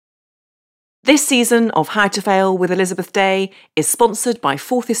This season of How to Fail with Elizabeth Day is sponsored by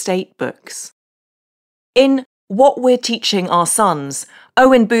Fourth Estate Books. In What We're Teaching Our Sons,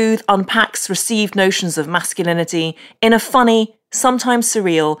 Owen Booth unpacks received notions of masculinity in a funny, sometimes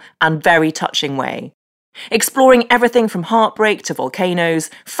surreal, and very touching way. Exploring everything from heartbreak to volcanoes,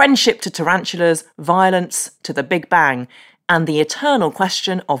 friendship to tarantulas, violence to the Big Bang, and the eternal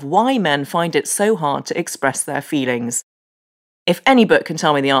question of why men find it so hard to express their feelings. If any book can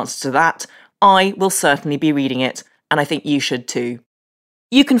tell me the answer to that, I will certainly be reading it, and I think you should too.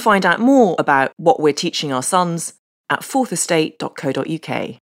 You can find out more about What We're Teaching Our Sons at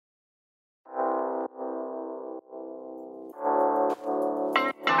fourthestate.co.uk.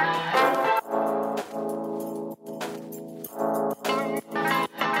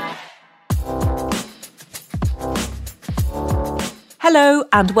 Hello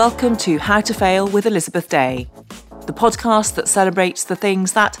and welcome to How to Fail with Elizabeth Day, the podcast that celebrates the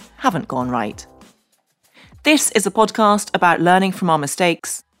things that haven't gone right. This is a podcast about learning from our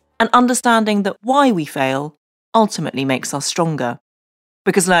mistakes and understanding that why we fail ultimately makes us stronger.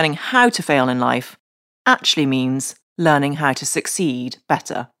 Because learning how to fail in life actually means learning how to succeed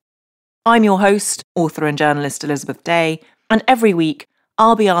better. I'm your host, author and journalist Elizabeth Day, and every week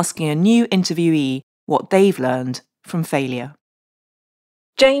I'll be asking a new interviewee what they've learned from failure.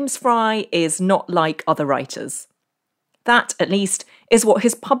 James Frey is not like other writers. That, at least, is what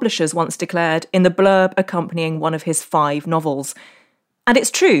his publishers once declared in the blurb accompanying one of his 5 novels. And it's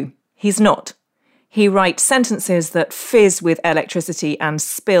true, he's not. He writes sentences that fizz with electricity and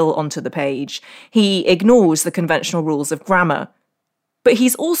spill onto the page. He ignores the conventional rules of grammar. But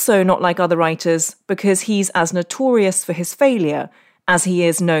he's also not like other writers because he's as notorious for his failure as he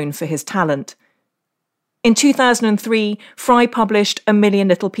is known for his talent. In 2003, Frey published A Million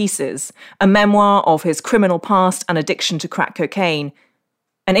Little Pieces, a memoir of his criminal past and addiction to crack cocaine.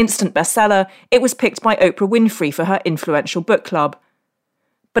 An instant bestseller, it was picked by Oprah Winfrey for her influential book club.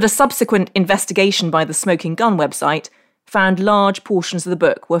 But a subsequent investigation by the Smoking Gun website found large portions of the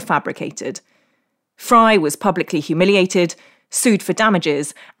book were fabricated. Frey was publicly humiliated, sued for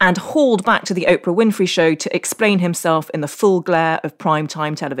damages, and hauled back to the Oprah Winfrey Show to explain himself in the full glare of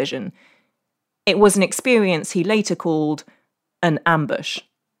primetime television. It was an experience he later called an ambush.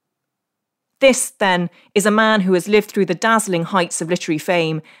 This, then, is a man who has lived through the dazzling heights of literary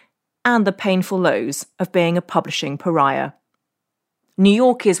fame and the painful lows of being a publishing pariah. New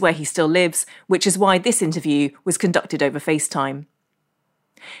York is where he still lives, which is why this interview was conducted over FaceTime.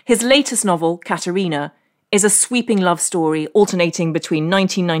 His latest novel, Katerina, is a sweeping love story alternating between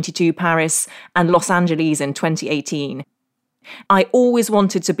 1992 Paris and Los Angeles in 2018. I always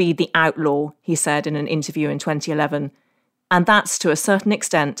wanted to be the outlaw, he said in an interview in 2011, and that's to a certain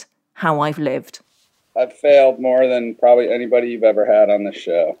extent how I've lived. I've failed more than probably anybody you've ever had on this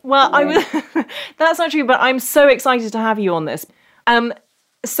show. Well, that's not true, but I'm so excited to have you on this.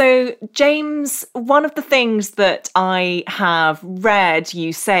 So, James, one of the things that I have read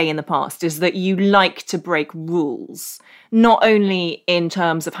you say in the past is that you like to break rules, not only in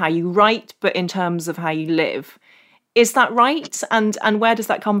terms of how you write, but in terms of how you live. Is that right? And where does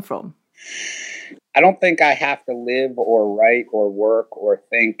that come from? I don't think I have to live or write or work or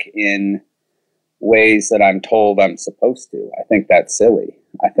think in ways that I'm told I'm supposed to. I think that's silly.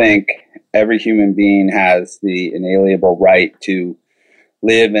 I think every human being has the inalienable right to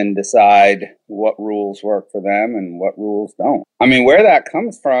live and decide what rules work for them and what rules don't. I mean, where that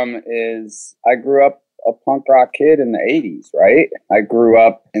comes from is I grew up a punk rock kid in the 80s, right? I grew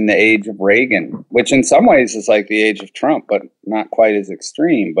up in the age of Reagan, which in some ways is like the age of Trump, but not quite as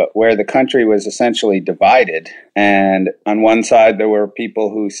extreme, but where the country was essentially divided. And on one side, there were people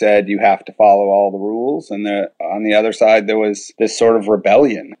who said you have to follow all the rules. And on the other side, there was this sort of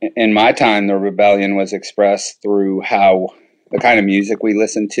rebellion. In my time, the rebellion was expressed through how the kind of music we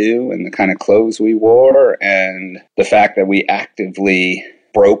listened to and the kind of clothes we wore and the fact that we actively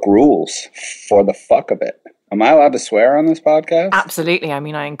broke rules for the fuck of it. Am I allowed to swear on this podcast? Absolutely. I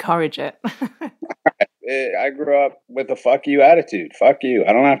mean, I encourage it. I grew up with a fuck you attitude. Fuck you.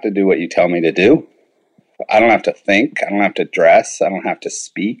 I don't have to do what you tell me to do. I don't have to think. I don't have to dress. I don't have to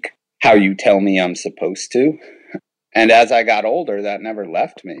speak how you tell me I'm supposed to. And as I got older, that never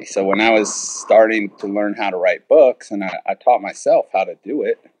left me. So when I was starting to learn how to write books, and I taught myself how to do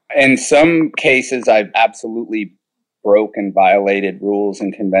it, in some cases, I've absolutely broke and violated rules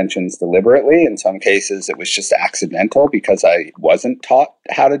and conventions deliberately. In some cases, it was just accidental because I wasn't taught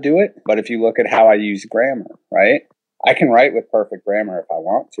how to do it. But if you look at how I use grammar, right? I can write with perfect grammar if I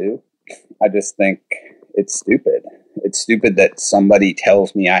want to. I just think it's stupid. It's stupid that somebody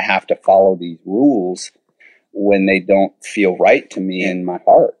tells me I have to follow these rules when they don't feel right to me in my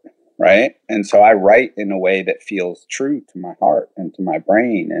heart. right? And so I write in a way that feels true to my heart and to my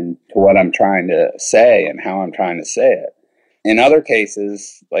brain and to what I'm trying to say and how I'm trying to say it. In other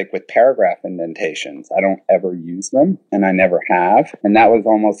cases, like with paragraph indentations, I don't ever use them, and I never have. And that was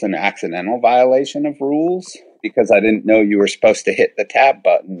almost an accidental violation of rules because I didn't know you were supposed to hit the tab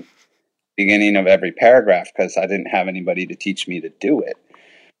button beginning of every paragraph because I didn't have anybody to teach me to do it.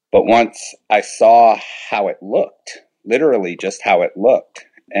 But once I saw how it looked, literally just how it looked,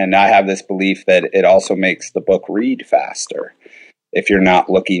 and I have this belief that it also makes the book read faster if you're not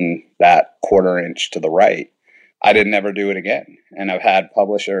looking that quarter inch to the right. I didn't ever do it again. And I've had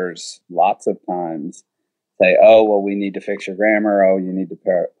publishers lots of times say, oh, well, we need to fix your grammar. Oh, you need to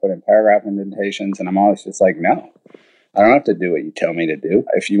put in paragraph indentations. And I'm always just like, no, I don't have to do what you tell me to do.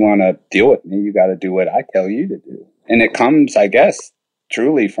 If you want to deal with me, you got to do what I tell you to do. And it comes, I guess,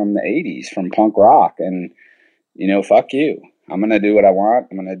 truly from the 80s, from punk rock. And, fuck you. I'm going to do what I want.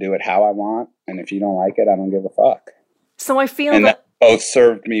 I'm going to do it how I want. And if you don't like it, I don't give a fuck. So I feel that both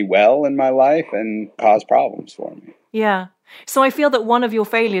served me well in my life and caused problems for me. Yeah. So I feel that one of your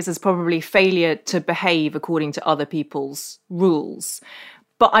failures is probably failure to behave according to other people's rules.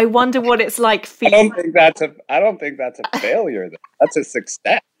 But I wonder what it's like for you. I don't think that's a failure. That's a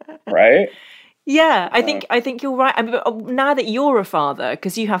success, right? Yeah, I think you're right. I mean, now that you're a father,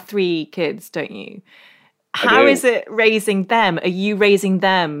 because you have 3 kids, don't you? How is it raising them? Are you raising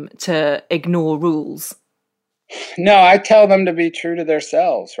them to ignore rules? No, I tell them to be true to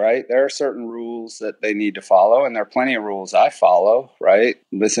themselves, right? There are certain rules that they need to follow, and there are plenty of rules I follow, right?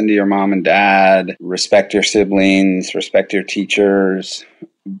 Listen to your mom and dad, respect your siblings, respect your teachers,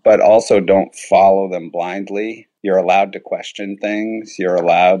 but also don't follow them blindly. You're allowed to question things. You're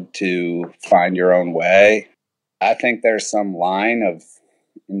allowed to find your own way. I think there's some line of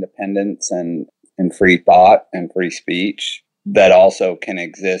independence and free thought and free speech that also can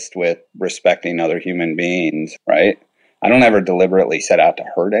exist with respecting other human beings, right? I don't ever deliberately set out to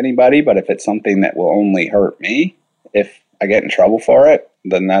hurt anybody, but if it's something that will only hurt me, if I get in trouble for it,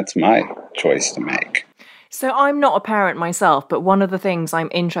 then that's my choice to make. So I'm not a parent myself, but one of the things I'm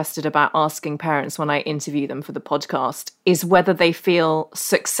interested about asking parents when I interview them for the podcast is whether they feel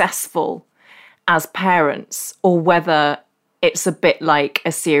successful as parents or whether it's a bit like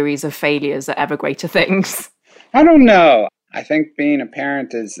a series of failures at ever greater things. I don't know. I think being a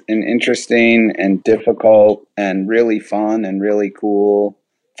parent is an interesting and difficult and really fun and really cool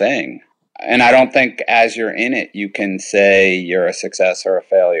thing. And I don't think as you're in it, you can say you're a success or a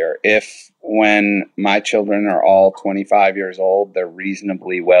failure. If when my children are all 25 years old, they're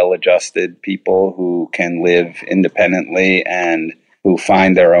reasonably well-adjusted people who can live independently and who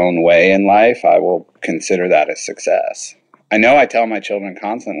find their own way in life, I will consider that a success. I know I tell my children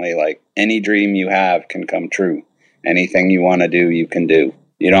constantly, like, any dream you have can come true. Anything you want to do, you can do.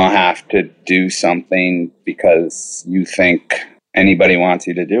 You don't have to do something because you think anybody wants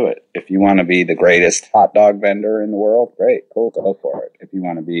you to do it. If you want to be the greatest hot dog vendor in the world, great, cool, go for it. If you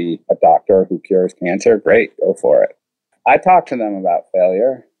want to be a doctor who cures cancer, great, go for it. I talk to them about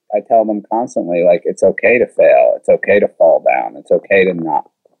failure. I tell them constantly, like, it's okay to fail. It's okay to fall down. It's okay to not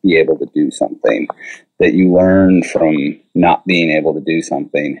be able to do something, that you learn from not being able to do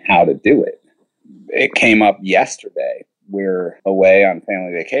something, how to do it. It came up yesterday. We're away on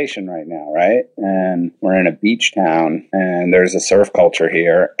family vacation right now, right? And we're in a beach town, and there's a surf culture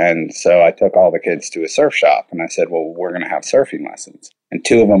here. And so I took all the kids to a surf shop, and I said, well, we're going to have surfing lessons. And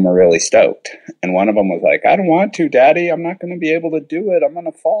 2 of them were really stoked. And one of them was like, I don't want to, Daddy. I'm not going to be able to do it. I'm going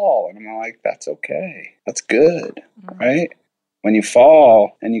to fall. And I'm like, that's okay. That's good, right? When you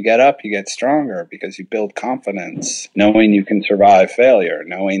fall and you get up, you get stronger because you build confidence, knowing you can survive failure,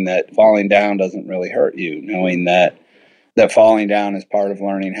 knowing that falling down doesn't really hurt you, knowing that falling down is part of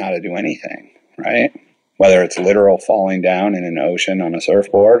learning how to do anything, right? Whether it's literal falling down in an ocean on a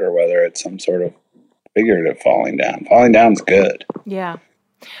surfboard or whether it's some sort of figurative falling down. Falling down's good. Yeah.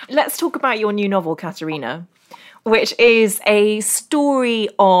 Let's talk about your new novel, Katerina, which is a story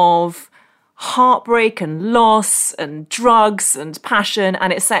of heartbreak and loss and drugs and passion,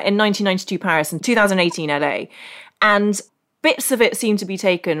 and it's set in 1992 Paris and 2018 LA. And bits of it seem to be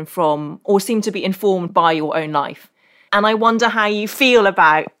taken from, or seem to be informed by, your own life. And I wonder how you feel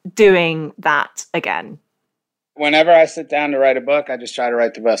about doing that again. Whenever I sit down to write a book, I just try to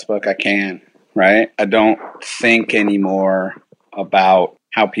write the best book I can, right? I don't think anymore about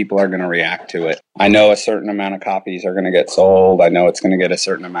how people are going to react to it. I know a certain amount of copies are going to get sold. I know it's going to get a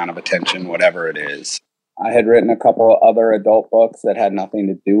certain amount of attention, whatever it is. I had written a couple of other adult books that had nothing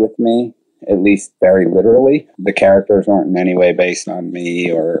to do with me, at least very literally. The characters weren't in any way based on me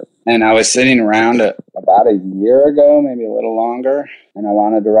or And I was sitting around about a year ago, maybe a little longer, and I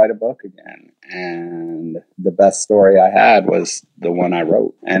wanted to write a book again. And the best story I had was the one I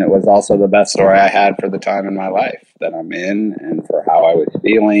wrote. And it was also the best story I had for the time in my life that I'm in and for how I was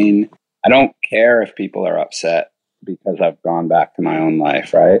feeling. I don't care if people are upset because I've gone back to my own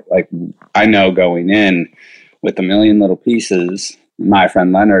life, right? Like, I know going in with A Million Little Pieces, my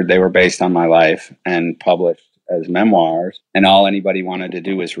friend Leonard, they were based on my life and published as memoirs, and all anybody wanted to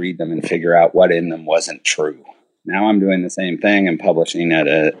do was read them and figure out what in them wasn't true. Now I'm doing the same thing and publishing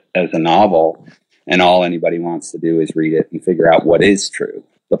it as a novel, and all anybody wants to do is read it and figure out what is true.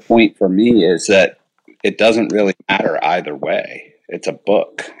 The point for me is that it doesn't really matter either way. It's a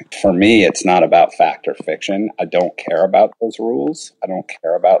book. For me, it's not about fact or fiction. I don't care about those rules. I don't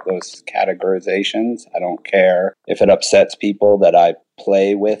care about those categorizations. I don't care if it upsets people that I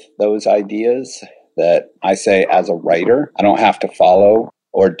play with those ideas. That I say, as a writer, I don't have to follow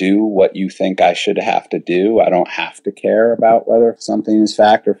or do what you think I should have to do. I don't have to care about whether something is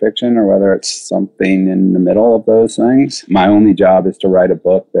fact or fiction or whether it's something in the middle of those things. My only job is to write a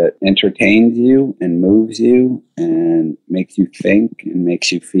book that entertains you and moves you and makes you think and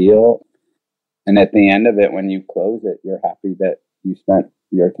makes you feel. And at the end of it, when you close it, you're happy that you spent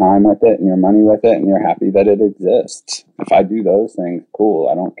your time with it and your money with it, and you're happy that it exists. If I do those things, cool.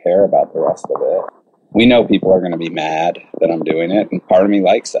 I don't care about the rest of it. We know people are going to be mad that I'm doing it, and part of me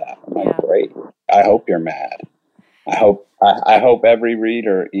likes that. I'm like, great. I hope you're mad. I hope every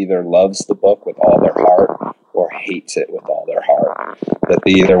reader either loves the book with all their heart or hates it with all their heart. That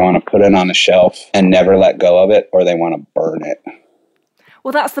they either want to put it on a shelf and never let go of it, or they want to burn it.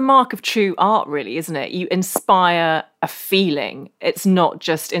 Well, that's the mark of true art, really, isn't it? You inspire a feeling. It's not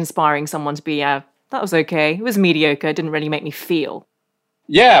just inspiring someone to be, that was okay. It was mediocre. It didn't really make me feel.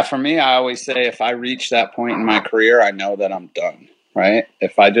 Yeah, for me, I always say if I reach that point in my career, I know that I'm done, right?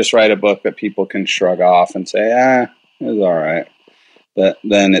 If I just write a book that people can shrug off and say, it was all right,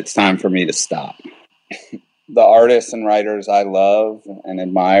 then it's time for me to stop. The artists and writers I love and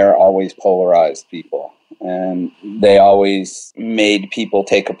admire always polarized people. And they always made people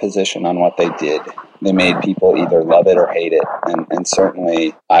take a position on what they did. They made people either love it or hate it. And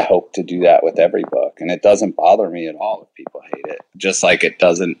certainly I hope to do that with every book. And it doesn't bother me at all if people hate it. Just like it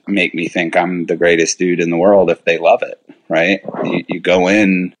doesn't make me think I'm the greatest dude in the world if they love it, right? You go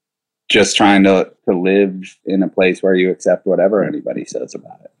in just trying to live in a place where you accept whatever anybody says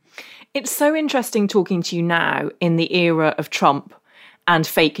about it. It's so interesting talking to you now in the era of Trump and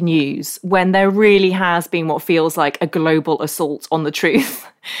fake news, when there really has been what feels like a global assault on the truth.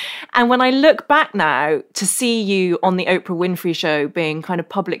 And when I look back now to see you on the Oprah Winfrey Show being kind of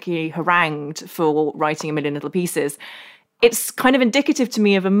publicly harangued for writing A Million Little Pieces, it's kind of indicative to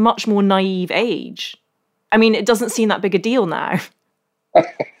me of a much more naive age. I mean, it doesn't seem that big a deal now.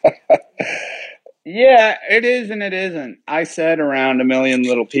 Yeah, it is and it isn't. I said around A Million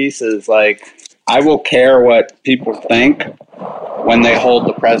Little Pieces, like, I will care what people think when they hold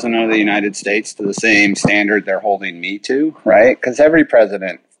the president of the United States to the same standard they're holding me to, right? Because every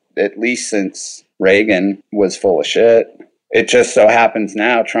president, at least since Reagan, was full of shit. It just so happens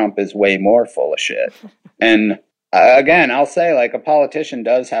now Trump is way more full of shit. And again, I'll say, like, a politician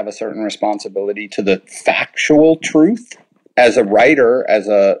does have a certain responsibility to the factual truth. As a writer, as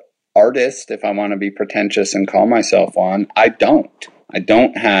a artist, if I want to be pretentious and call myself one, I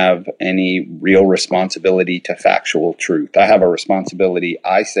don't have any real responsibility to factual truth. I have a responsibility,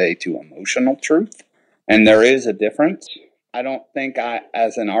 I say, to emotional truth. And there is a difference. I don't think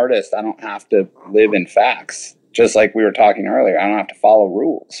as an artist, I don't have to live in facts. Just like we were talking earlier, I don't have to follow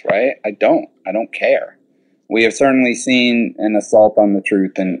rules, right? I don't care. We have certainly seen an assault on the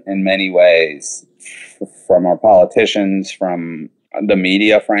truth in many ways, from our politicians, from the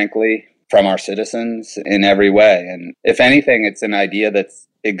media, frankly, from our citizens, in every way. And if anything, it's an idea that's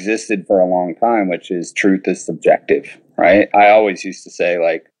existed for a long time, which is truth is subjective, right? I always used to say,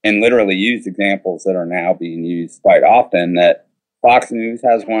 like, and literally use examples that are now being used quite often, that Fox News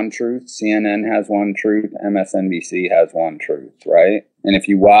has one truth, CNN has one truth, MSNBC has one truth, right? And if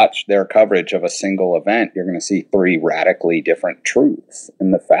you watch their coverage of a single event, you're going to see three radically different truths.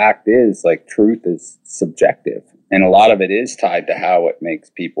 And the fact is, like, truth is subjective. And a lot of it is tied to how it makes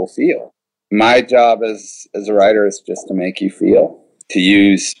people feel. My job as a writer is just to make you feel, to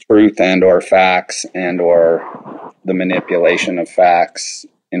use truth and or facts and or the manipulation of facts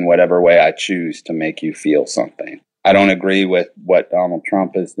in whatever way I choose to make you feel something. I don't agree with what Donald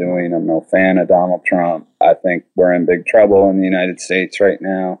Trump is doing. I'm no fan of Donald Trump. I think we're in big trouble in the United States right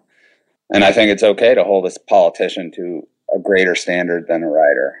now. And I think it's okay to hold a politician to a greater standard than a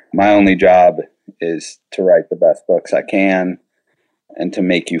writer. My only job is to write the best books I can and to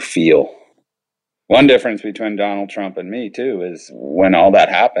make you feel. One difference between Donald Trump and me, too, is when all that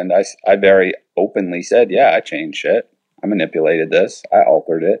happened, I very openly said, yeah, I changed shit. I manipulated this. I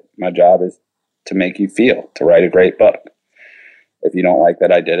altered it. My job is to make you feel, to write a great book. If you don't like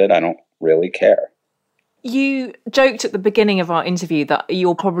that I did it, I don't really care. You joked at the beginning of our interview that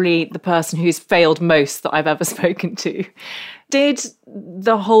you're probably the person who's failed most that I've ever spoken to. Did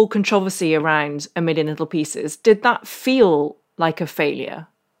the whole controversy around A Million Little Pieces, did that feel like a failure?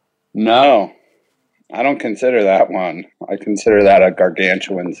 No, I don't consider that one. I consider that a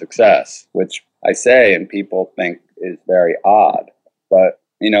gargantuan success, which I say and people think is very odd. But,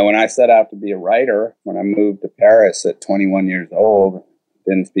 when I set out to be a writer, when I moved to Paris at 21 years old,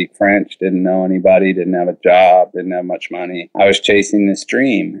 didn't speak French, didn't know anybody, didn't have a job, didn't have much money. I was chasing this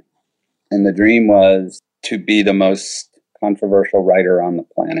dream. And the dream was to be the most controversial writer on the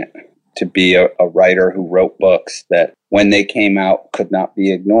planet, to be a writer who wrote books that when they came out could not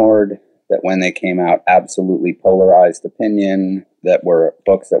be ignored, that when they came out absolutely polarized opinion, that were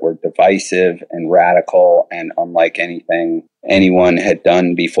books that were divisive and radical and unlike anything anyone had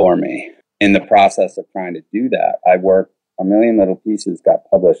done before me. In the process of trying to do that, I worked. A Million Little Pieces got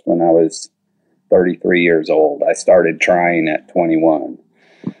published when I was 33 years old. I started trying at 21.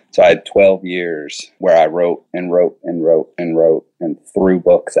 So I had 12 years where I wrote and wrote and wrote and wrote and threw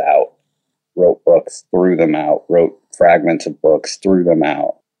books out, wrote books, threw them out, wrote fragments of books, threw them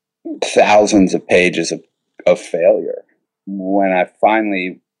out. Thousands of pages of failure. When I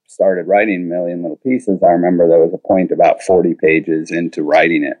finally started writing A Million Little Pieces, I remember there was a point about 40 pages into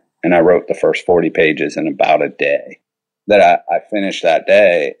writing it. And I wrote the first 40 pages in about a day. That I finished that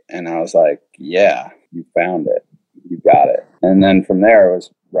day, and I was like, yeah, you found it. You got it. And then from there, I was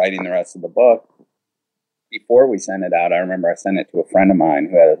writing the rest of the book. Before we sent it out, I remember I sent it to a friend of mine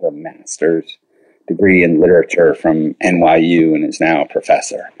who has a master's degree in literature from NYU and is now a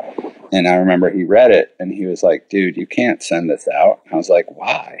professor. And I remember he read it, and he was like, dude, you can't send this out. I was like,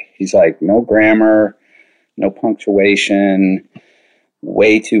 why? He's like, no grammar, no punctuation,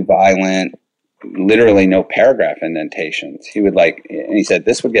 way too violent. Literally no paragraph indentations. And he said,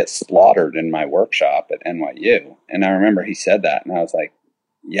 this would get slaughtered in my workshop at NYU. And I remember he said that, and I was like,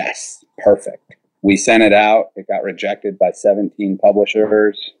 yes, perfect. We sent it out. It got rejected by 17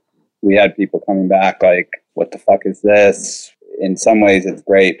 publishers. We had people coming back like, what the fuck is this? In some ways it's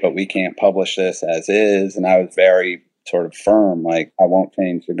great, but we can't publish this as is. And I was very sort of firm, like, I won't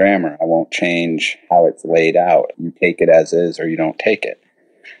change the grammar. I won't change how it's laid out. You take it as is or you don't take it.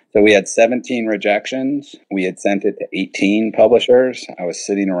 So we had 17 rejections. We had sent it to 18 publishers. I was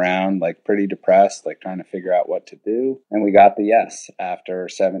sitting around like pretty depressed, like trying to figure out what to do. And we got the yes after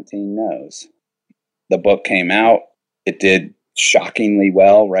 17 no's. The book came out. It did shockingly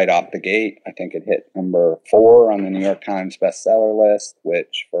well right off the gate. I think it hit number 4 on the New York Times bestseller list,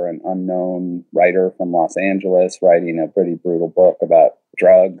 which for an unknown writer from Los Angeles writing a pretty brutal book about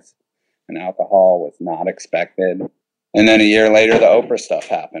drugs and alcohol was not expected. And then a year later, the Oprah stuff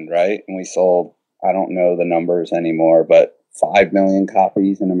happened, right? And we sold, I don't know the numbers anymore, but 5 million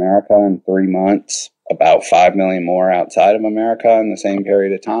copies in America in 3 months, about 5 million more outside of America in the same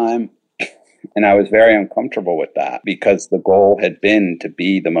period of time. And I was very uncomfortable with that because the goal had been to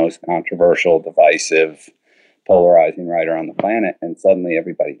be the most controversial, divisive, polarizing writer on the planet. And suddenly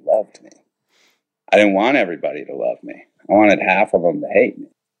everybody loved me. I didn't want everybody to love me. I wanted half of them to hate me.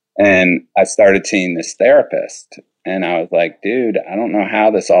 And I started seeing this therapist. And I was like, dude, I don't know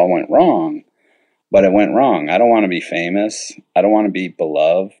how this all went wrong, but it went wrong. I don't want to be famous. I don't want to be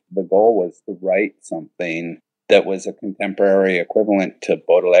beloved. The goal was to write something that was a contemporary equivalent to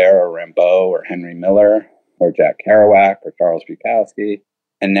Baudelaire or Rimbaud or Henry Miller or Jack Kerouac or Charles Bukowski.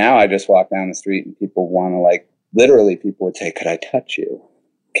 And now I just walk down the street and people want to literally people would say, could I touch you?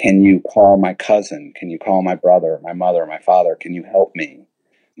 Can you call my cousin? Can you call my brother, my mother, my father? Can you help me?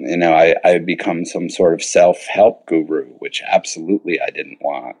 I had become some sort of self-help guru, which absolutely I didn't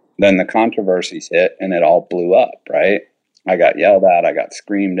want. Then the controversies hit and it all blew up, right? I got yelled at. I got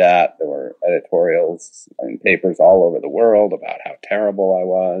screamed at. There were editorials and papers all over the world about how terrible I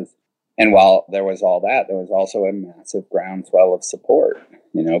was. And while there was all that, there was also a massive groundswell of support.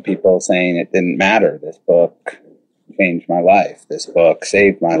 People saying it didn't matter. This book changed my life. This book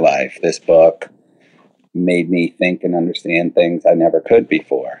saved my life. This book made me think and understand things I never could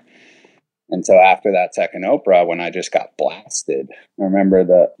before. And so after that second Oprah, when I just got blasted, I remember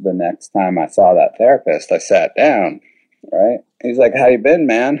the next time I saw that therapist, I sat down, right? He's like, how you been,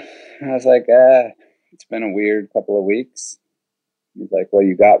 man? And I was like, it's been a weird couple of weeks. He's like, well,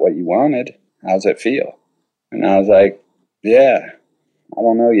 you got what you wanted. How's it feel? And I was like, yeah, I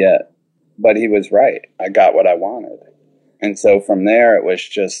don't know yet. But he was right. I got what I wanted. And so from there, it was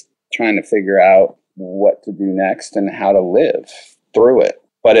just trying to figure out what to do next and how to live through it.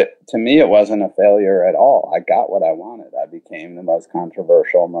 But to me, it wasn't a failure at all. I got what I wanted. I became the most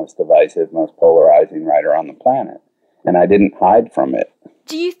controversial, most divisive, most polarizing writer on the planet. And I didn't hide from it.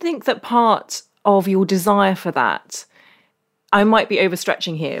 Do you think that part of your desire for that, I might be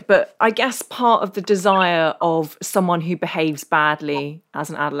overstretching here, but I guess part of the desire of someone who behaves badly as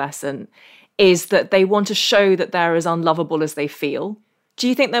an adolescent is that they want to show that they're as unlovable as they feel? Do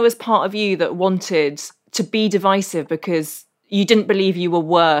you think there was part of you that wanted to be divisive because you didn't believe you were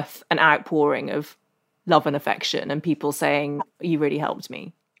worth an outpouring of love and affection and people saying, you really helped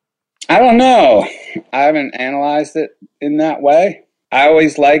me? I don't know. I haven't analyzed it in that way. I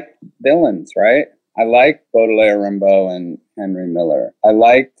always liked villains, right? I liked Baudelaire, Rimbaud, and Henry Miller. I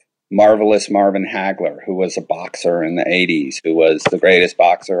liked Marvelous Marvin Hagler, who was a boxer in the 80s, who was the greatest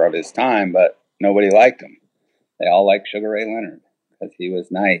boxer of his time, but nobody liked him. They all liked Sugar Ray Leonard because he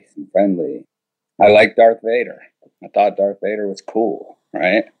was nice and friendly. I liked Darth Vader. I thought Darth Vader was cool,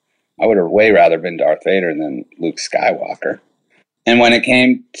 right? I would have way rather been Darth Vader than Luke Skywalker. And when it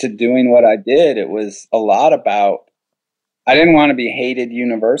came to doing what I did, it was a lot about, I didn't want to be hated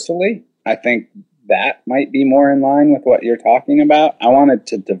universally. I think that might be more in line with what you're talking about. I wanted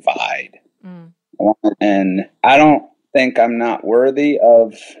to divide. And I don't think I'm not worthy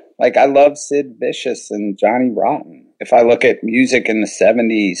of, like, I love Sid Vicious and Johnny Rotten. If I look at music in the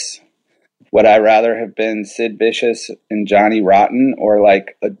 70s, would I rather have been Sid Vicious and Johnny Rotten or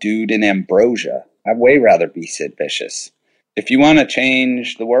like a dude in Ambrosia? I'd way rather be Sid Vicious. If you want to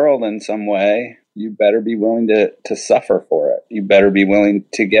change the world in some way, you better be willing to suffer for it. You better be willing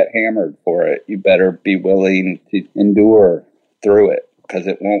to get hammered for it. You better be willing to endure through it because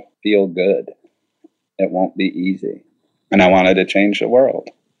it won't feel good. It won't be easy. And I wanted to change the world.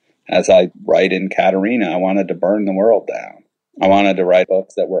 As I write in Katerina, I wanted to burn the world down. I wanted to write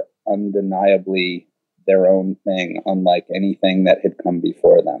books that were undeniably their own thing, unlike anything that had come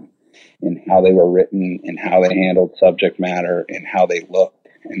before them, in how they were written, in how they handled subject matter, in how they looked,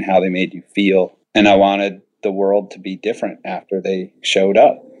 in how they made you feel. And I wanted the world to be different after they showed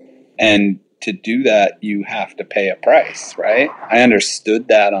up. And to do that, you have to pay a price, right? I understood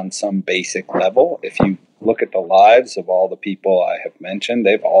that on some basic level. If you look at the lives of all the people I have mentioned,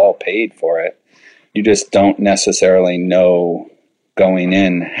 they've all paid for it. You just don't necessarily know going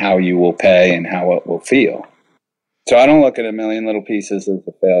in how you will pay and how it will feel. So I don't look at A Million Little Pieces as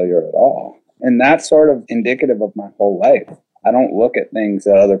a failure at all. And that's sort of indicative of my whole life. I don't look at things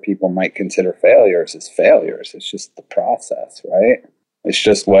that other people might consider failures as failures. It's just the process, right? It's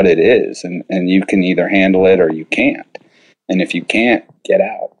just what it is. And you can either handle it or you can't. And if you can't, get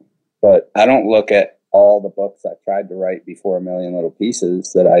out. But I don't look at all the books I tried to write before A Million Little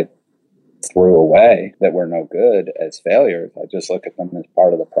Pieces that I threw away that were no good as failures. I just look at them as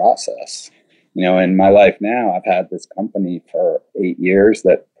part of the process. You know, in my life now, I've had this company for 8 years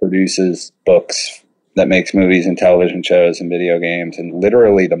that produces books, that makes movies and television shows and video games. And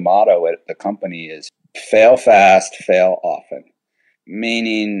literally the motto at the company is fail fast, fail often.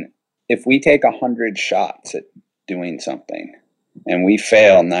 Meaning if we take 100 shots at doing something and we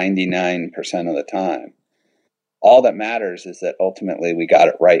fail 99% of the time, all that matters is that ultimately we got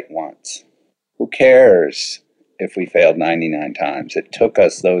it right once. Who cares if we failed 99 times? It took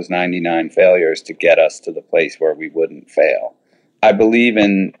us those 99 failures to get us to the place where we wouldn't fail. I believe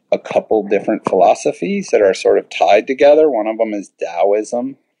in a couple different philosophies that are sort of tied together. One of them is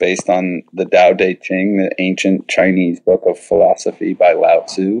Taoism, based on the Tao Te Ching, the ancient Chinese book of philosophy by Lao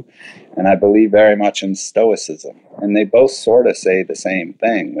Tzu. And I believe very much in Stoicism. And they both sort of say the same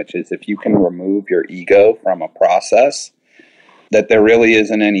thing, which is if you can remove your ego from a process, that there really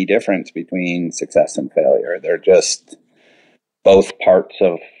isn't any difference between success and failure. They're just both parts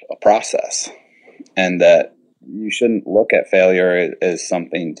of a process. And that you shouldn't look at failure as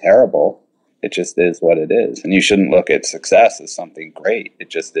something terrible. It just is what it is. And you shouldn't look at success as something great. It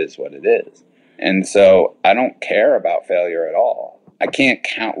just is what it is. And so I don't care about failure at all. I can't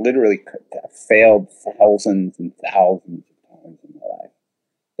count, literally I've failed thousands and thousands of times in my life.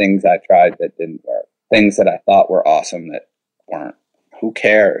 Things I tried that didn't work. Things that I thought were awesome that weren't. Who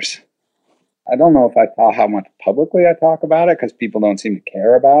cares? I don't know if I talk how much publicly I talk about it because people don't seem to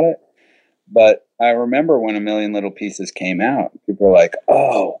care about it. But I remember when A Million Little Pieces came out, people were like,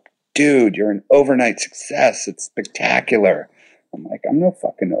 oh, dude, you're an overnight success. It's spectacular. I'm like, I'm no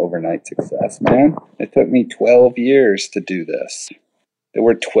fucking overnight success, man. It took me 12 years to do this. There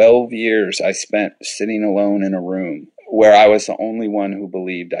were 12 years I spent sitting alone in a room where I was the only one who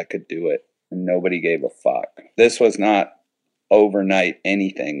believed I could do it, and nobody gave a fuck. This was not overnight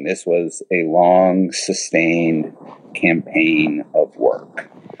anything. This was a long, sustained campaign of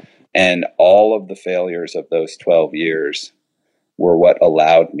work. And all of the failures of those 12 years were what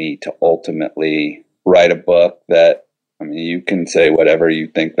allowed me to ultimately write a book that, I mean, you can say whatever you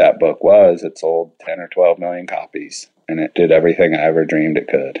think that book was. It sold 10 or 12 million copies, and it did everything I ever dreamed it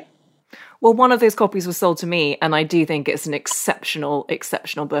could. Well, one of those copies was sold to me, and I do think it's an exceptional,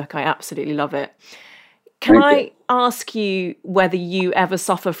 exceptional book. I absolutely love it. Can I ask you whether you ever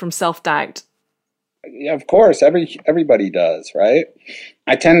suffer from self-doubt? Yeah, of course. Everybody does, right?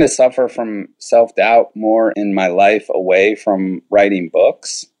 I tend to suffer from self-doubt more in my life away from writing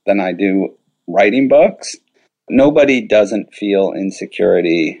books than I do writing books. Nobody doesn't feel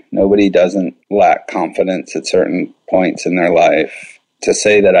insecurity. Nobody doesn't lack confidence at certain points in their life. To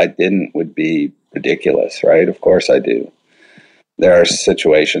say that I didn't would be ridiculous, right? Of course I do. There are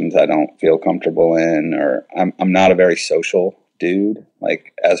situations I don't feel comfortable in, or I'm not a very social dude.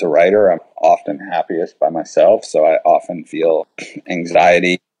 Like, as a writer, I'm often happiest by myself, so I often feel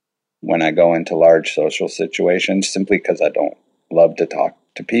anxiety when I go into large social situations simply because I don't love to talk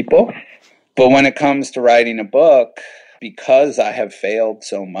to people. But when it comes to writing a book, because I have failed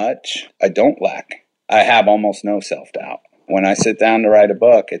so much, I don't lack. I have almost no self-doubt. When I sit down to write a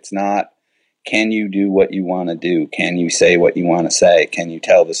book, it's not, can you do what you want to do? Can you say what you want to say? Can you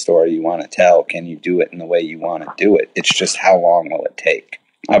tell the story you want to tell? Can you do it in the way you want to do it? It's just, how long will it take?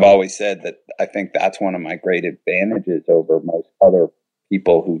 I've always said that I think that's one of my great advantages over most other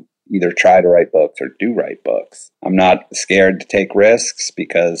people who either try to write books or do write books. I'm not scared to take risks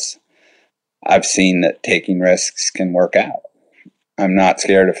because I've seen that taking risks can work out. I'm not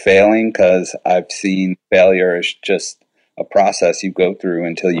scared of failing because I've seen failure as just a process you go through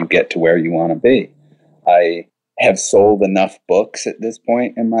until you get to where you want to be. I have sold enough books at this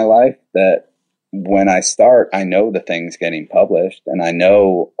point in my life that when I start, I know the thing's getting published, and I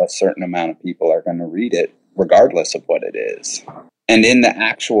know a certain amount of people are going to read it regardless of what it is. And in the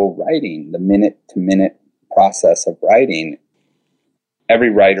actual writing, the minute-to-minute process of writing, every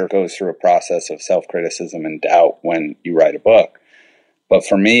writer goes through a process of self-criticism and doubt when you write a book. But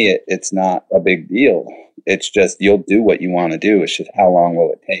for me, it's not a big deal. It's just, you'll do what you want to do. It's just, how long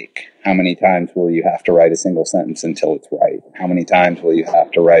will it take? How many times will you have to write a single sentence until it's right? How many times will you have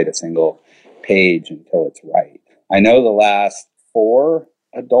to write a single page until it's right? I know the last 4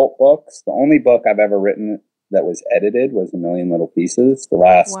 adult books, the only book I've ever written that was edited was A Million Little Pieces.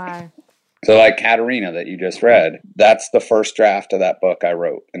 Wow. So like Katerina that you just read, that's the first draft of that book I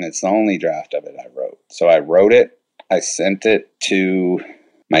wrote. And it's the only draft of it I wrote. So I wrote it. I sent it to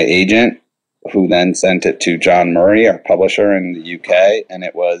my agent, who then sent it to John Murray, our publisher in the UK, and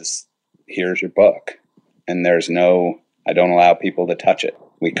it was, here's your book. And I don't allow people to touch it.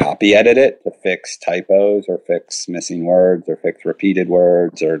 We copy edit it to fix typos or fix missing words or fix repeated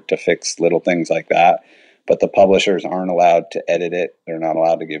words or to fix little things like that. But the publishers aren't allowed to edit it. They're not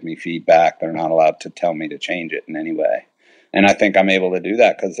allowed to give me feedback. They're not allowed to tell me to change it in any way. And I think I'm able to do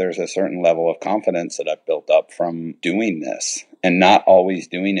that because there's a certain level of confidence that I've built up from doing this and not always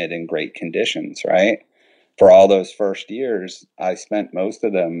doing it in great conditions, right? For all those first years, I spent most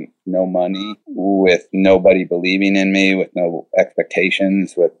of them no money, with nobody believing in me, with no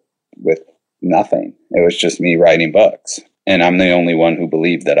expectations, with nothing. It was just me writing books. And I'm the only one who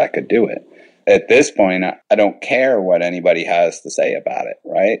believed that I could do it. At this point, I don't care what anybody has to say about it,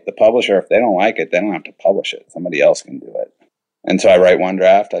 right? The publisher, if they don't like it, they don't have to publish it. Somebody else can do it. And so I write one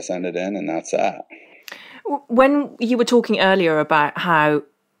draft, I send it in, and that's that. When you were talking earlier about how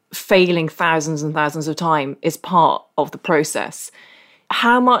failing thousands and thousands of times is part of the process,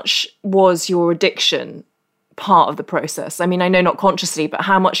 how much was your addiction part of the process? I mean, I know not consciously, but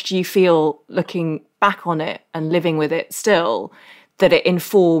how much do you feel, looking back on it and living with it still, that it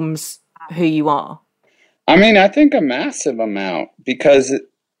informs who you are? I mean, I think a massive amount, because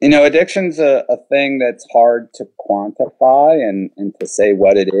addiction's a thing that's hard to quantify and to say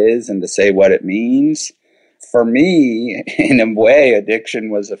what it is and to say what it means. For me, in a way, addiction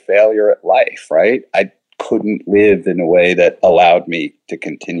was a failure at life, right? I couldn't live in a way that allowed me to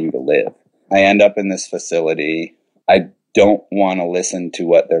continue to live. I end up in this facility. I don't want to listen to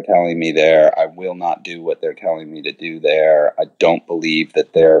what they're telling me there. I will not do what they're telling me to do there. I don't believe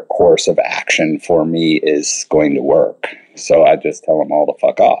that their course of action for me is going to work. So I just tell them all to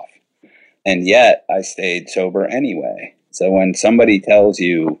fuck off. And yet I stayed sober anyway. So when somebody tells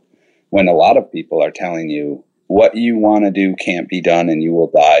you, when a lot of people are telling you, what you want to do can't be done and you will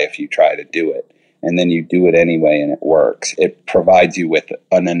die if you try to do it, and then you do it anyway and it works, it provides you with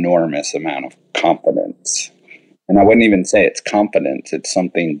an enormous amount of confidence. And I wouldn't even say it's confidence. It's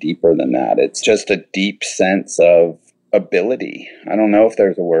something deeper than that. It's just a deep sense of ability. I don't know if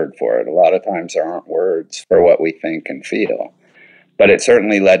there's a word for it. A lot of times there aren't words for what we think and feel. But it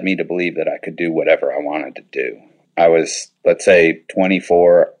certainly led me to believe that I could do whatever I wanted to do. I was, let's say,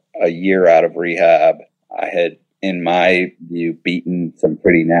 24, a year out of rehab. I had, in my view, beaten some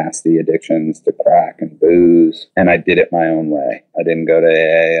pretty nasty addictions to crack and booze, and I did it my own way. I didn't go to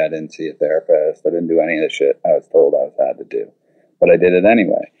AA, I didn't see a therapist, I didn't do any of the shit I was told I was had to do. But I did it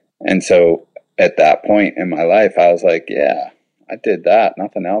anyway. And so at that point in my life, I was like, yeah, I did that.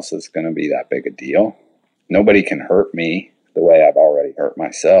 Nothing else is going to be that big a deal. Nobody can hurt me the way I've already hurt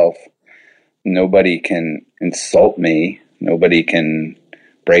myself. Nobody can insult me. Nobody can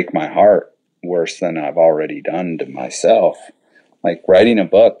break my heart worse than I've already done to myself. Like writing a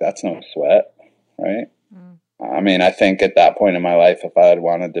book, that's no sweat, right? I mean, I think at that point in my life, if I had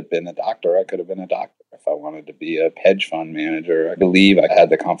wanted to have been a doctor, I could have been a doctor. If I wanted to be a hedge fund manager, I believe I had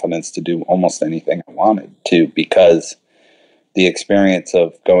the confidence to do almost anything I wanted to, because the experience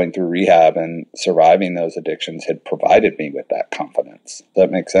of going through rehab and surviving those addictions had provided me with that confidence. Does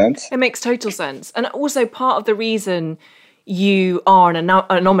that make sense? It makes total sense. And also part of the reason you are an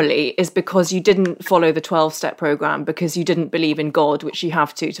anomaly is because you didn't follow the 12-step program, because you didn't believe in God, which you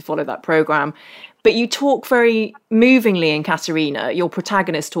have to follow that program. But you talk very movingly in Katerina, your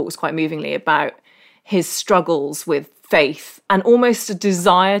protagonist talks quite movingly about his struggles with faith and almost a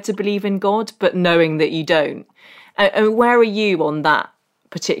desire to believe in God, but knowing that you don't. And where are you on that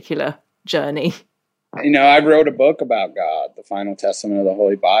particular journey? You know, I wrote a book about God, the Final Testament of the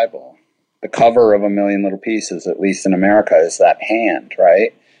Holy Bible. The cover of A Million Little Pieces, at least in America, is that hand,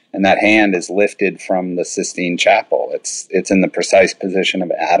 right? And that hand is lifted from the Sistine Chapel. It's in the precise position of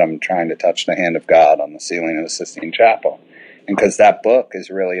Adam trying to touch the hand of God on the ceiling of the Sistine Chapel. And because that book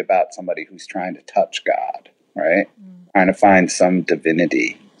is really about somebody who's trying to touch God, right? Trying to find some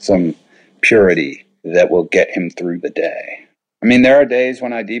divinity, some purity that will get him through the day. I mean, there are days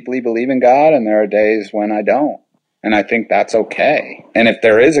when I deeply believe in God, and there are days when I don't. And I think that's okay. And if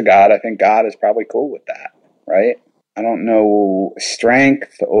there is a God, I think God is probably cool with that, right? I don't know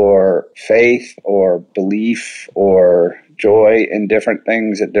strength or faith or belief or joy in different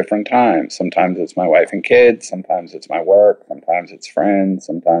things at different times. Sometimes it's my wife and kids. Sometimes it's my work. Sometimes it's friends.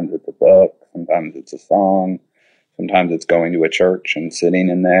 Sometimes it's a book. Sometimes it's a song. Sometimes it's going to a church and sitting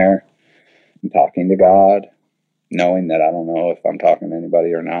in there and talking to God, knowing that I don't know if I'm talking to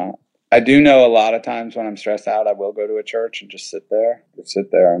anybody or not. I do know a lot of times when I'm stressed out, I will go to a church and just sit there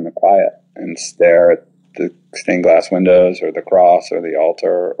in the quiet and stare at the stained glass windows or the cross or the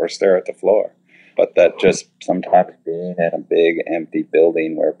altar or stare at the floor. But that just sometimes being in a big empty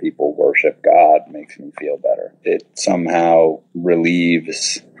building where people worship God makes me feel better. It somehow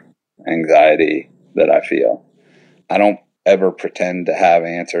relieves anxiety that I feel. I don't ever pretend to have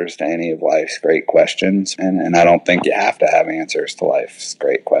answers to any of life's great questions. And I don't think you have to have answers to life's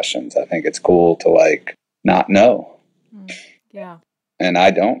great questions. I think it's cool to not know. Yeah. And I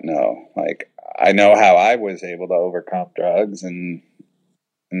don't know. I know how I was able to overcome drugs, and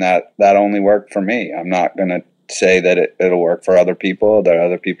that only worked for me. I'm not going to say that it'll work for other people, that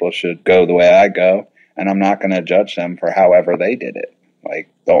other people should go the way I go. And I'm not going to judge them for however they did it.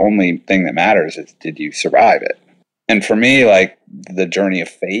 The only thing that matters is, did you survive it? And for me, the journey of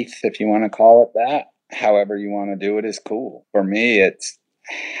faith, if you want to call it that, however you want to do it, is cool. For me, it's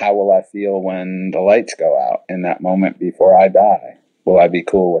how will I feel when the lights go out in that moment before I die? Will I be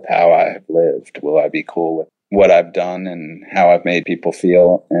cool with how I have lived? Will I be cool with what I've done and how I've made people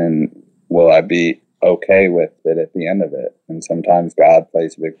feel? And will I be okay with it at the end of it? And sometimes God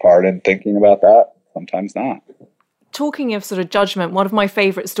plays a big part in thinking about that, sometimes not. Talking of sort of judgment, one of my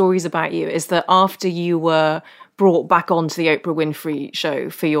favourite stories about you is that after you were brought back onto the Oprah Winfrey show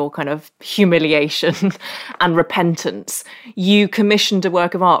for your kind of humiliation and repentance, you commissioned a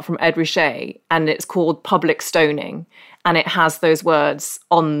work of art from Ed Ruscha, and it's called Public Stoning, and it has those words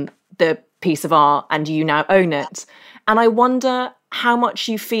on the piece of art, and you now own it. And I wonder how much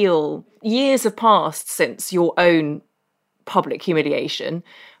you feel years have passed since your own public humiliation,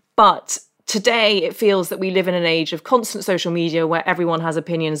 but today, it feels that we live in an age of constant social media where everyone has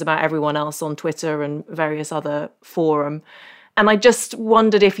opinions about everyone else on Twitter and various other forums. And I just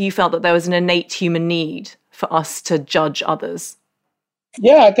wondered if you felt that there was an innate human need for us to judge others.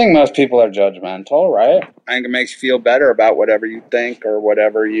 Yeah, I think most people are judgmental, right? I think it makes you feel better about whatever you think or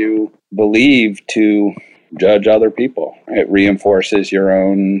whatever you believe to judge other people. It reinforces your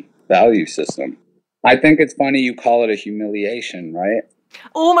own value system. I think it's funny you call it a humiliation, right?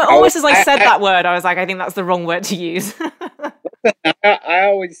 Almost as I said that word, I was like, I think that's the wrong word to use. I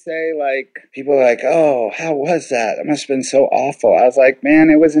always say, like, people are like, oh, how was that? That must have been so awful. I was like, man,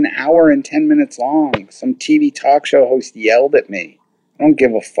 it was an hour and 10 minutes long. Some TV talk show host yelled at me. I don't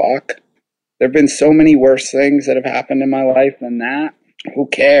give a fuck. There have been so many worse things that have happened in my life than that. Who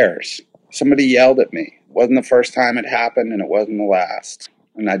cares? Somebody yelled at me. It wasn't the first time it happened, and it wasn't the last.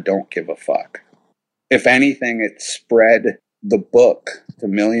 And I don't give a fuck. If anything, it spread the book to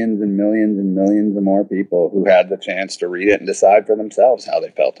millions and millions and millions of more people who had the chance to read it and decide for themselves how they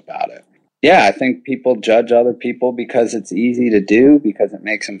felt about it. Yeah, I think people judge other people because it's easy to do, because it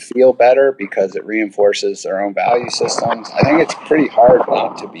makes them feel better, because it reinforces their own value systems. I think it's pretty hard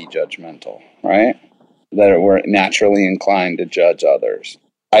not to be judgmental, right? That we're naturally inclined to judge others.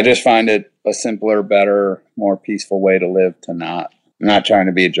 I just find it a simpler, better, more peaceful way to live to not. I'm not trying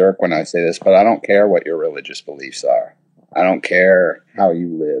to be a jerk when I say this, but I don't care what your religious beliefs are. I don't care how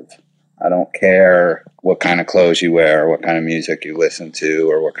you live. I don't care what kind of clothes you wear, or what kind of music you listen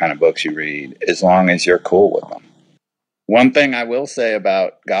to, or what kind of books you read, as long as you're cool with them. One thing I will say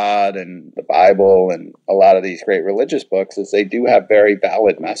about God and the Bible and a lot of these great religious books is they do have very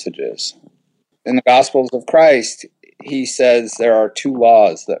valid messages. In the Gospels of Christ, he says there are two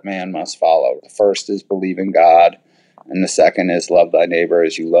laws that man must follow. The first is believe in God, and the second is love thy neighbor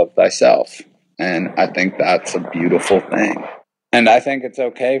as you love thyself. And I think that's a beautiful thing. And I think it's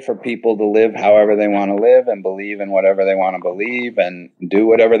okay for people to live however they want to live and believe in whatever they want to believe and do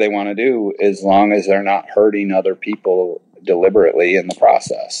whatever they want to do, as long as they're not hurting other people deliberately in the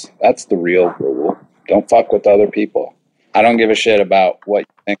process. That's the real rule. Don't fuck with other people. I don't give a shit about what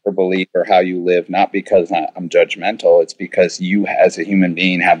you think or believe or how you live, not because I'm judgmental. It's because you as a human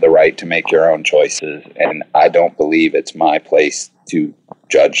being have the right to make your own choices, and I don't believe it's my place to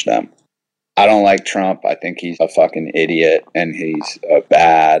judge them. I don't like Trump. I think he's a fucking idiot, and he's a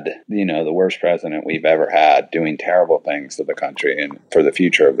bad, the worst president we've ever had, doing terrible things to the country and for the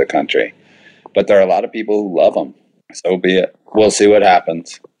future of the country. But there are a lot of people who love him. So be it. We'll see what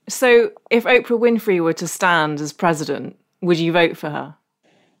happens. So if Oprah Winfrey were to stand as president, would you vote for her?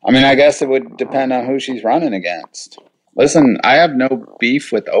 I mean, I guess it would depend on who she's running against. Listen, I have no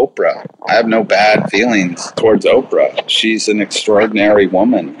beef with Oprah. I have no bad feelings towards Oprah. She's an extraordinary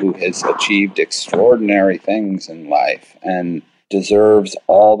woman who has achieved extraordinary things in life and deserves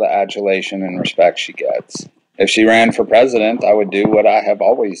all the adulation and respect she gets. If she ran for president, I would do what I have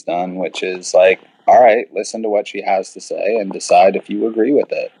always done, which is like, all right, listen to what she has to say and decide if you agree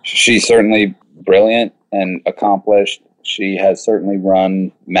with it. She's certainly brilliant and accomplished. She has certainly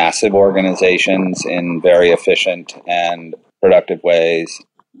run massive organizations in very efficient and productive ways.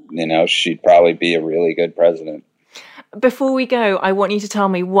 She'd probably be a really good president. Before we go, I want you to tell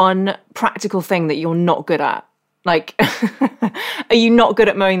me one practical thing that you're not good at. Like, are you not good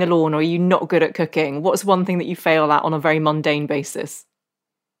at mowing the lawn, or are you not good at cooking? What's one thing that you fail at on a very mundane basis?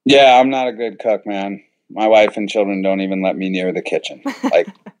 Yeah, I'm not a good cook, man. My wife and children don't even let me near the kitchen. Like,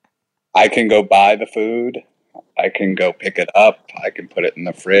 I can go buy the food. I can go pick it up. I can put it in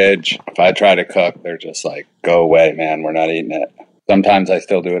the fridge. If I try to cook, they're just like, go away, man. We're not eating it. Sometimes I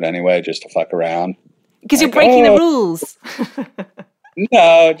still do it anyway, just to fuck around. Because you're breaking the rules.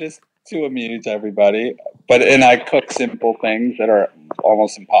 No, just to amuse everybody. And I cook simple things that are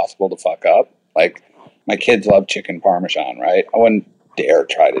almost impossible to fuck up. Like, my kids love chicken parmesan, right? I wouldn't dare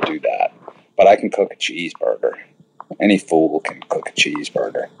try to do that. But I can cook a cheeseburger. Any fool can cook a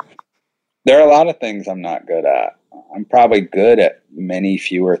cheeseburger. There are a lot of things I'm not good at. I'm probably good at many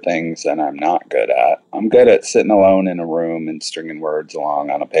fewer things than I'm not good at. I'm good at sitting alone in a room and stringing words along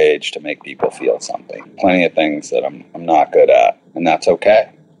on a page to make people feel something. Plenty of things that I'm not good at, and that's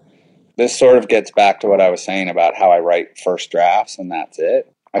okay. This sort of gets back to what I was saying about how I write first drafts, and that's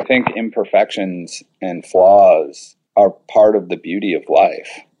it. I think imperfections and flaws are part of the beauty of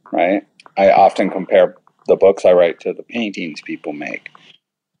life, right? I often compare the books I write to the paintings people make.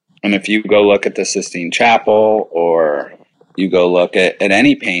 And if you go look at the Sistine Chapel, or you go look at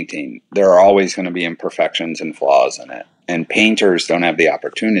any painting, there are always going to be imperfections and flaws in it. And painters don't have the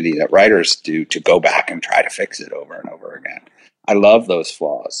opportunity that writers do to go back and try to fix it over and over again. I love those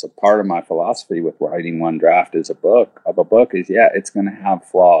flaws. So part of my philosophy with writing one draft of a book is, it's going to have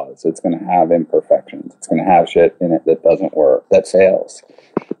flaws. It's going to have imperfections. It's going to have shit in it that doesn't work, that fails.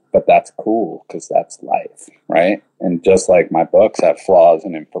 But that's cool, because that's life, right? And just like my books have flaws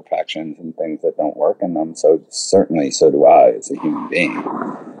and imperfections and things that don't work in them, so do I as a human being.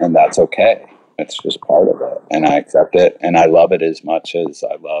 And that's okay. It's just part of it. And I accept it, and I love it as much as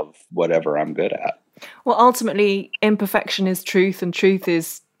I love whatever I'm good at. Well, ultimately, imperfection is truth, and truth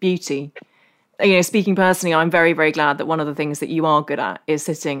is beauty. Speaking personally, I'm very, very glad that one of the things that you are good at is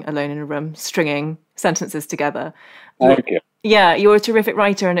sitting alone in a room, stringing sentences together. Thank you. Yeah, you're a terrific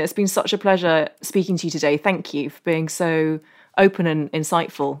writer, and it's been such a pleasure speaking to you today. Thank you for being so open and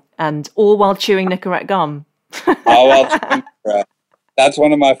insightful, and all while chewing Nicorette gum. Oh, well, Nicorette. That's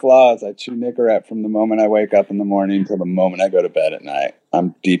one of my flaws. I chew Nicorette from the moment I wake up in the morning till the moment I go to bed at night.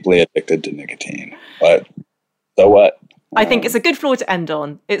 I'm deeply addicted to nicotine. But so what? I think it's a good floor to end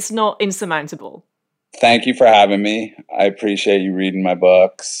on. It's not insurmountable. Thank you for having me. I appreciate you reading my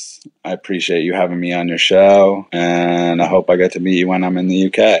books. I appreciate you having me on your show. And I hope I get to meet you when I'm in the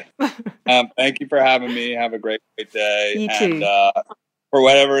UK. Thank you for having me. Have a great day. You too. And for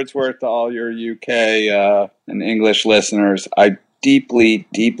whatever it's worth to all your UK and English listeners, I deeply,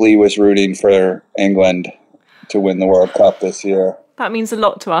 deeply was rooting for England to win the World Cup this year. That means a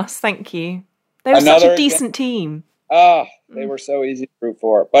lot to us. Thank you. They were such a decent team. They were so easy to root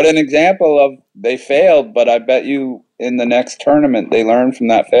for. But an example of they failed, but I bet you in the next tournament they learned from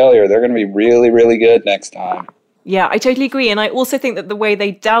that failure. They're going to be really, really good next time. Yeah, I totally agree. And I also think that the way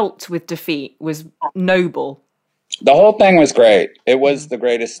they dealt with defeat was noble. The whole thing was great. It was the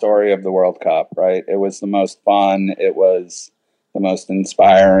greatest story of the World Cup, right? It was the most fun. It was the most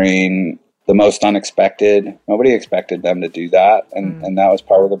inspiring, the most unexpected. Nobody expected them to do that. And that was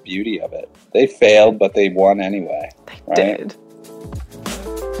part of the beauty of it. They failed, but they won anyway. They did.